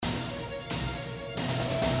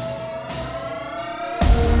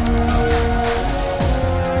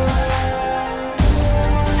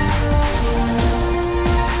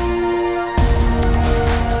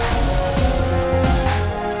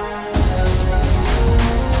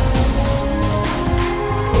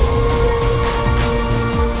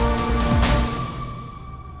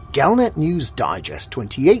Galnet News Digest,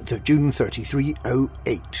 28th of June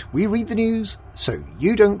 3308. We read the news so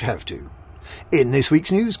you don't have to. In this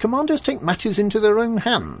week's news, commanders take matters into their own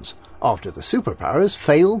hands after the superpowers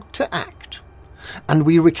fail to act. And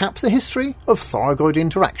we recap the history of Thargoid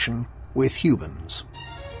interaction with humans.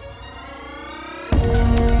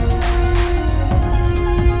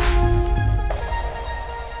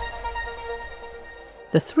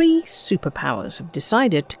 The three superpowers have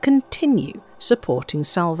decided to continue supporting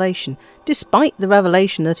Salvation, despite the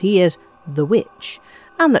revelation that he is the Witch,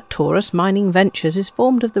 and that Taurus Mining Ventures is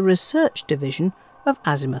formed of the research division of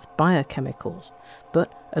Azimuth Biochemicals.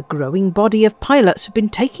 But a growing body of pilots have been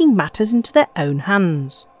taking matters into their own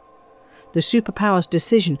hands. The superpowers'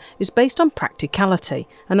 decision is based on practicality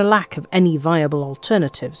and a lack of any viable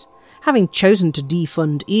alternatives. Having chosen to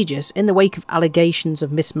defund Aegis in the wake of allegations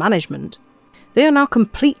of mismanagement, they are now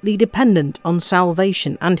completely dependent on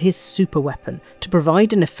Salvation and his superweapon to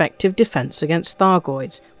provide an effective defence against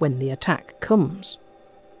Thargoids when the attack comes.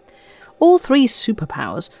 All three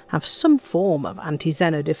superpowers have some form of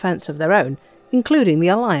anti-Xeno defence of their own, including the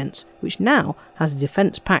Alliance, which now has a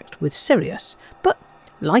defence pact with Sirius, but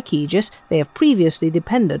like Aegis, they have previously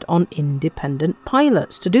depended on independent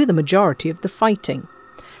pilots to do the majority of the fighting.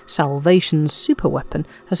 Salvation's superweapon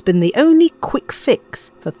has been the only quick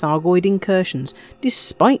fix for Thargoid incursions,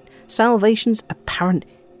 despite Salvation's apparent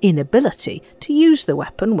inability to use the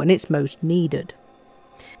weapon when it's most needed.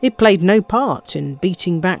 It played no part in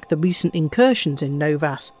beating back the recent incursions in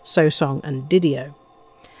Novas, Sosong and Didio.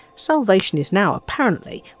 Salvation is now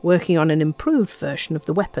apparently working on an improved version of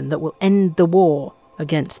the weapon that will end the war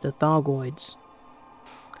against the Thargoids.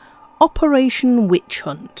 Operation Witch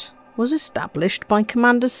Hunt was established by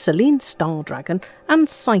Commanders Selene Stardragon and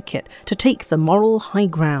Psychit to take the moral high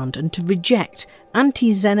ground and to reject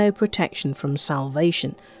anti-Xeno protection from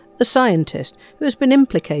Salvation, a scientist who has been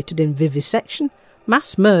implicated in vivisection,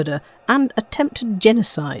 mass murder and attempted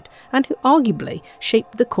genocide, and who arguably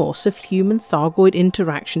shaped the course of human-Thargoid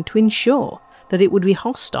interaction to ensure that it would be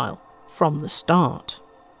hostile from the start.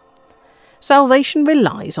 Salvation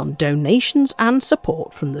relies on donations and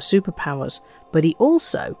support from the superpowers, but he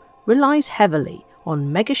also relies heavily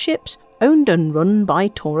on megaships owned and run by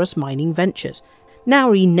Taurus Mining Ventures, now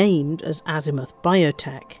renamed as Azimuth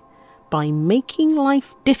Biotech. By making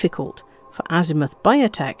life difficult for Azimuth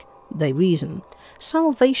Biotech, they reason,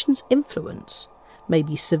 Salvation's influence may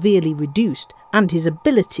be severely reduced and his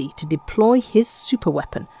ability to deploy his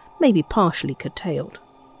superweapon may be partially curtailed.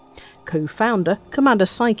 Co-founder Commander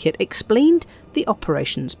Psychit explained the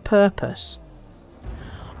operation's purpose.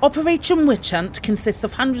 Operation Witch Hunt consists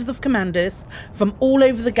of hundreds of commanders from all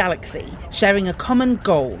over the galaxy sharing a common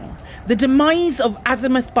goal: the demise of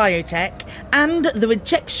Azimuth Biotech and the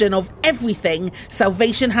rejection of everything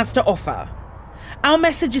Salvation has to offer. Our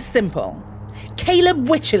message is simple. Caleb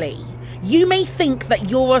Wycherley, you may think that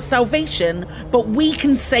you're our Salvation, but we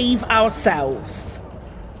can save ourselves.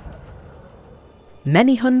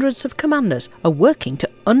 Many hundreds of commanders are working to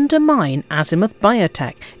undermine Azimuth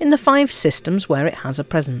Biotech in the 5 systems where it has a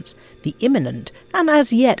presence. The imminent and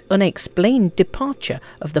as yet unexplained departure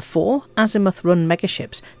of the 4 Azimuth-run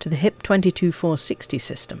megaships to the HIP 22460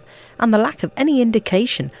 system, and the lack of any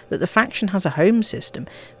indication that the faction has a home system,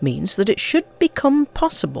 means that it should become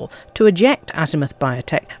possible to eject Azimuth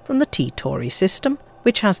Biotech from the T-Tauri system,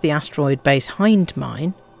 which has the asteroid base Hind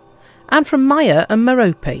Mine, and from Maya and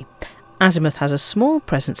Merope. Azimuth has a small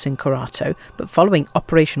presence in Karato, but following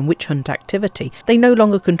Operation Witch Hunt activity, they no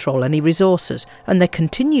longer control any resources, and their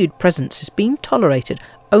continued presence is being tolerated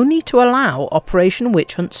only to allow Operation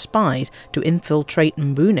Witch Hunt spies to infiltrate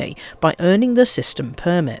Mbuni by earning the system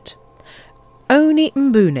permit. Oni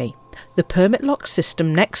Mbuni, the permit-locked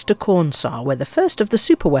system next to Cornsar, where the first of the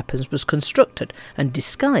superweapons was constructed and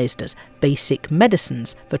disguised as basic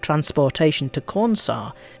medicines for transportation to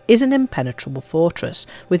Cornsar, is an impenetrable fortress,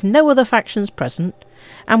 with no other factions present,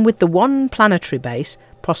 and with the one planetary base,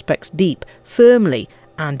 Prospects Deep, firmly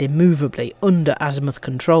and immovably under Azimuth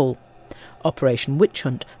control. Operation Witch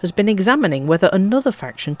Hunt has been examining whether another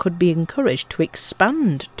faction could be encouraged to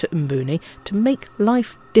expand to Mbuni to make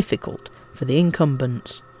life difficult for the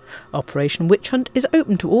incumbents. Operation Witch Hunt is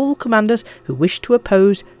open to all commanders who wish to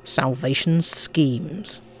oppose Salvation's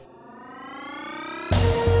schemes.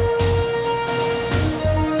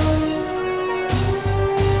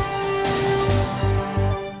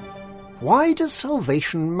 Why does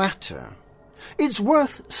Salvation matter? It's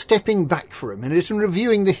worth stepping back for a minute and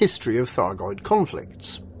reviewing the history of Thargoid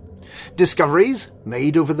conflicts. Discoveries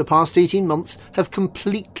made over the past 18 months have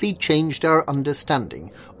completely changed our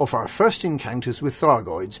understanding of our first encounters with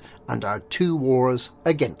Thargoids and our 2 wars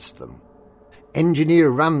against them. engineer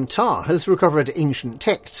Ram Tah has recovered ancient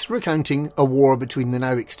texts recounting a war between the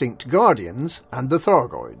now extinct Guardians and the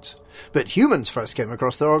Thargoids, but humans first came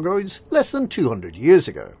across Thargoids less than 200 years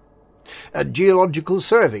ago. A geological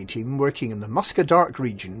survey team working in the Musca-Dark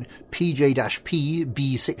region PJ-P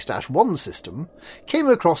B6-1 system came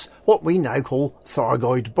across what we now call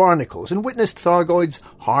Thargoid barnacles and witnessed Thargoids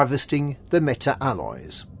harvesting the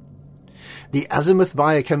meta-alloys. The Azimuth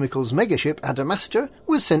Biochemicals megaship Adamastor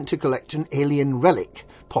was sent to collect an alien relic,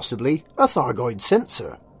 possibly a Thargoid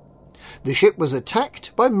sensor. The ship was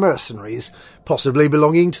attacked by mercenaries, possibly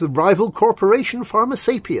belonging to the rival corporation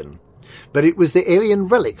Pharmasapien, but it was the alien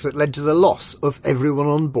relic that led to the loss of everyone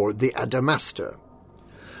on board the Adamastor.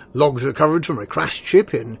 Logs recovered from a crashed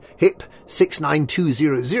ship in HIP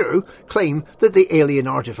 69200 claim that the alien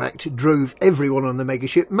artifact drove everyone on the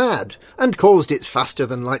megaship mad and caused its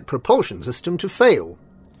faster-than-light propulsion system to fail.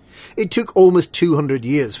 It took almost 200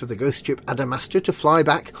 years for the ghost ship Adamastor to fly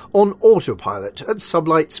back on autopilot at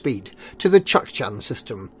sublight speed to the Chukchan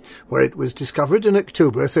system, where it was discovered in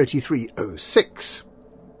October 3306.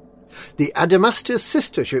 The Adamastor's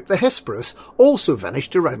sister ship, the Hesperus, also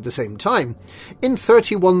vanished around the same time. In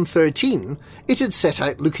 3113, it had set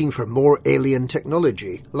out looking for more alien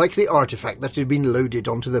technology, like the artifact that had been loaded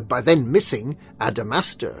onto the by then missing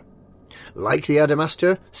Adamastor. Like the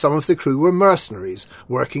Adamastor, some of the crew were mercenaries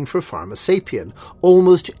working for Pharmasapien.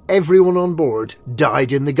 Almost everyone on board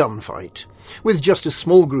died in the gunfight, with just a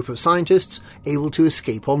small group of scientists able to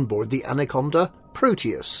escape on board the Anaconda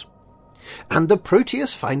Proteus. And the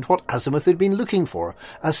Proteus found what Azimuth had been looking for,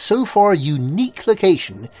 a so far unique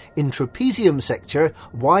location in Trapezium sector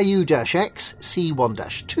YU-X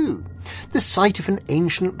C1-2, the site of an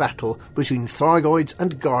ancient battle between Thargoids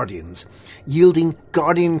and Guardians, yielding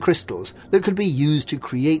Guardian crystals that could be used to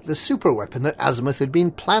create the superweapon that Azimuth had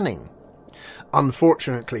been planning.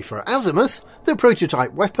 Unfortunately for Azimuth, the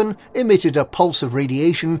prototype weapon emitted a pulse of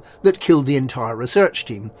radiation that killed the entire research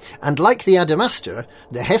team, and like the Adamastor,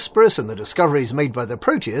 the Hesperus and the discoveries made by the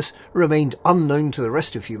Proteus remained unknown to the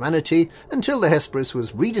rest of humanity until the Hesperus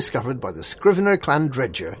was rediscovered by the Scrivener clan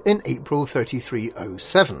Dredger in April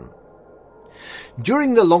 3307.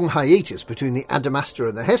 During the long hiatus between the Adamastor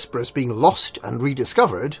and the Hesperus being lost and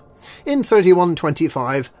rediscovered, in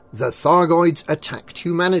 3125 the Thargoids attacked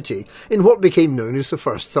humanity in what became known as the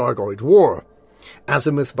First Thargoid War.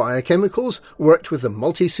 Azimuth Biochemicals worked with the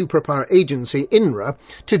multi-superpower agency INRA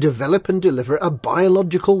to develop and deliver a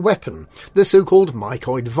biological weapon, the so-called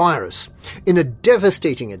mycoid virus. In a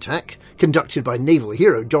devastating attack conducted by naval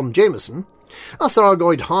hero John Jameson, a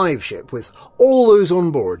Thargoid hive ship with all those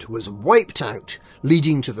on board was wiped out,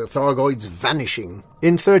 leading to the Thargoids vanishing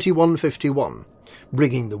in 3151,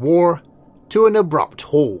 bringing the war to an abrupt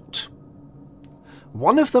halt.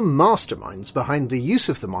 One of the masterminds behind the use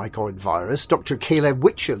of the mycoid virus, Dr. Caleb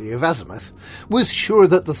Wycherley of Azimuth, was sure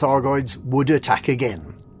that the Thargoids would attack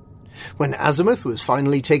again. When Azimuth was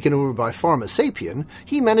finally taken over by Pharmasapien,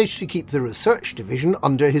 he managed to keep the research division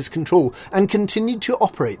under his control and continued to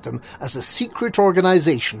operate them as a secret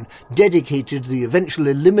organisation dedicated to the eventual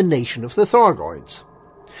elimination of the Thargoids.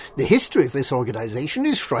 The history of this organisation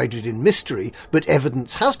is shrouded in mystery, but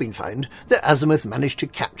evidence has been found that Azimuth managed to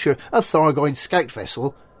capture a Thargoid scout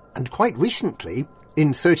vessel, and quite recently,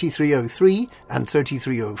 in 3303 and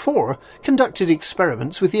 3304, conducted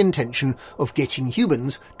experiments with the intention of getting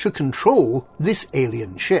humans to control this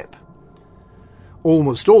alien ship.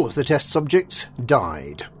 Almost all of the test subjects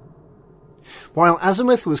died. While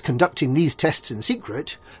Azimuth was conducting these tests in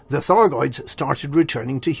secret, the Thargoids started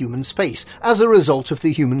returning to human space as a result of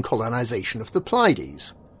the human colonisation of the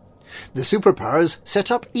Pleiades. The superpowers set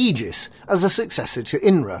up Aegis as a successor to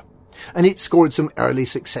INRA, and it scored some early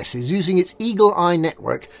successes using its Eagle Eye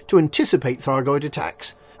network to anticipate Thargoid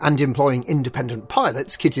attacks, and employing independent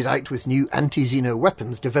pilots kitted out with new anti-Xeno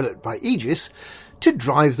weapons developed by Aegis to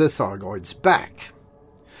drive the Thargoids back.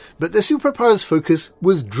 But the superpower's focus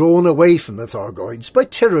was drawn away from the Thargoids by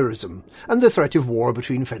terrorism and the threat of war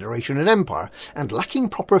between Federation and Empire, and lacking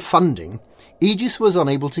proper funding, Aegis was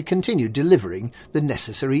unable to continue delivering the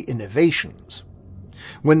necessary innovations.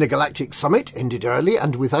 When the Galactic Summit ended early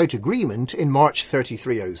and without agreement in March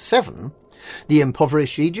 3307, the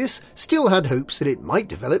impoverished Aegis still had hopes that it might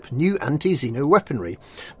develop new anti-Xeno weaponry,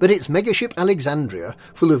 but its megaship Alexandria,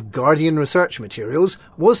 full of Guardian research materials,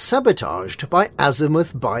 was sabotaged by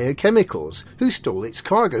Azimuth Biochemicals, who stole its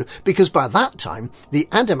cargo, because by that time the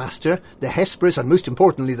Adamastor, the Hesperus and most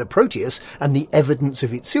importantly the Proteus, and the evidence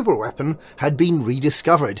of its superweapon had been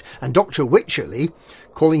rediscovered, and Dr. Wycherley,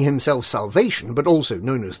 calling himself Salvation but also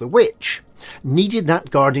known as the Witch, needed that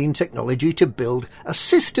Guardian technology to build a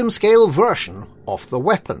system-scale version of the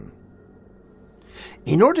weapon.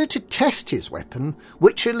 In order to test his weapon,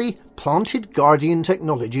 Wycherley planted Guardian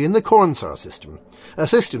technology in the Cornsar system, a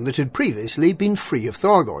system that had previously been free of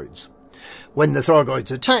Thargoids. When the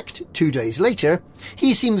Thargoids attacked 2 days later,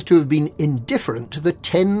 he seems to have been indifferent to the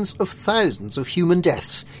tens of thousands of human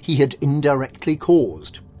deaths he had indirectly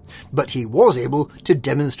caused. But he was able to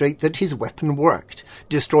demonstrate that his weapon worked,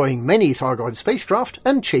 destroying many Thargoid spacecraft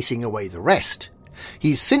and chasing away the rest.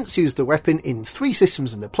 He's since used the weapon in 3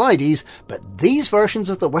 systems in the Pleiades, but these versions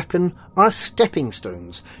of the weapon are stepping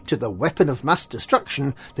stones to the weapon of mass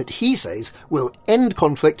destruction that he says will end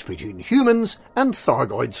conflict between humans and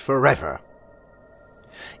Thargoids forever.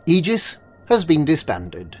 Aegis has been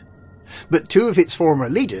disbanded, but 2 of its former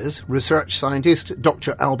leaders, research scientist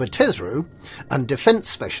Dr. Alba Tesreau and defence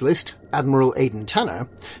specialist Admiral Aidan Tanner,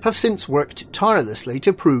 have since worked tirelessly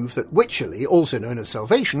to prove that Wycherley, also known as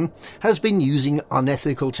Salvation, has been using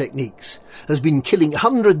unethical techniques, has been killing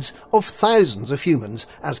hundreds of thousands of humans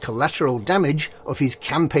as collateral damage of his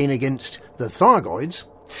campaign against the Thargoids,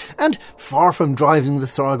 and, far from driving the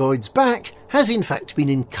Thargoids back, has in fact been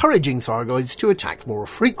encouraging Thargoids to attack more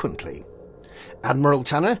frequently. Admiral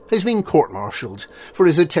Tanner has been court-martialled for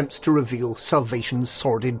his attempts to reveal Salvation's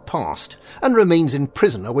sordid past, and remains in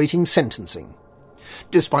prison awaiting sentencing.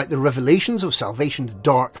 Despite the revelations of Salvation's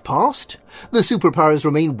dark past, the superpowers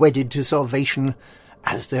remain wedded to Salvation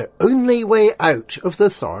as their only way out of the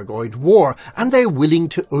Thargoid war, and they're willing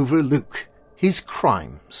to overlook his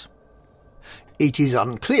crimes. It is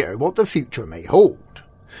unclear what the future may hold.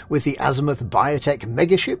 With the Azimuth Biotech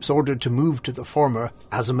megaships ordered to move to the former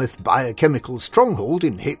Azimuth Biochemical stronghold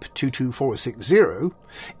in HIP 22460,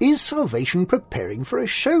 is Salvation preparing for a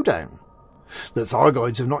showdown? The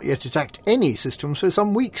Thargoids have not yet attacked any systems for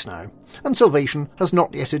some weeks now, and Salvation has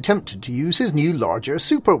not yet attempted to use his new larger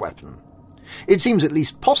superweapon. It seems at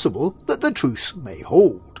least possible that the truce may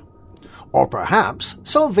hold. Or perhaps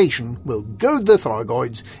Salvation will goad the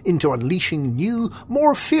Thargoids into unleashing new,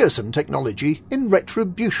 more fearsome technology in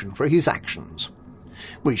retribution for his actions.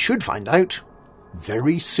 We should find out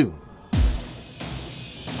very soon.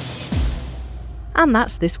 And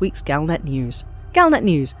that's this week's Galnet News. Galnet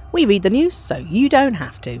News, we read the news so you don't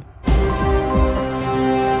have to.